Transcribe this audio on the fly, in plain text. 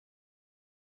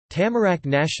Tamarac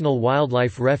National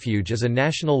Wildlife Refuge is a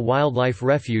national wildlife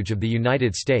refuge of the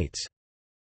United States.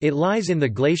 It lies in the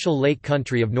glacial lake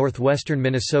country of northwestern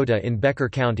Minnesota in Becker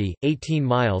County, 18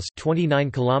 miles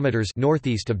 (29 kilometers)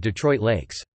 northeast of Detroit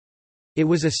Lakes. It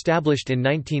was established in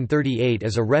 1938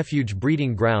 as a refuge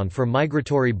breeding ground for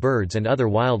migratory birds and other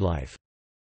wildlife.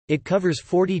 It covers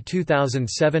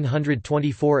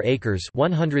 42,724 acres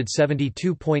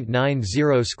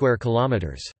 (172.90 square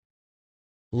kilometers).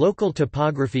 Local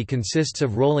topography consists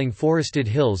of rolling forested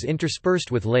hills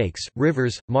interspersed with lakes,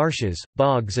 rivers, marshes,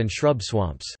 bogs and shrub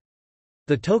swamps.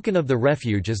 The token of the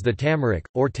refuge is the tamarack,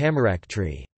 or tamarack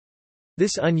tree.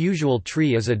 This unusual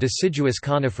tree is a deciduous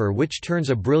conifer which turns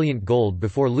a brilliant gold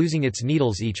before losing its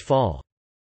needles each fall.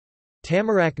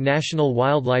 Tamarac National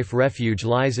Wildlife Refuge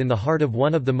lies in the heart of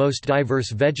one of the most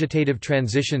diverse vegetative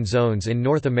transition zones in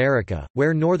North America,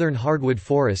 where northern hardwood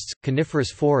forests, coniferous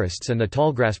forests and the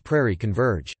tallgrass prairie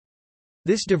converge.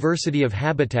 This diversity of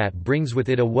habitat brings with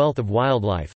it a wealth of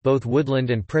wildlife, both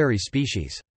woodland and prairie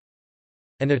species.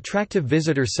 An attractive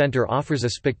visitor center offers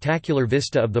a spectacular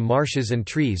vista of the marshes and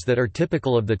trees that are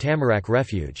typical of the Tamarac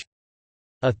Refuge.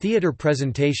 A theater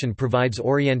presentation provides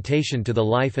orientation to the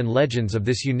life and legends of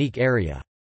this unique area.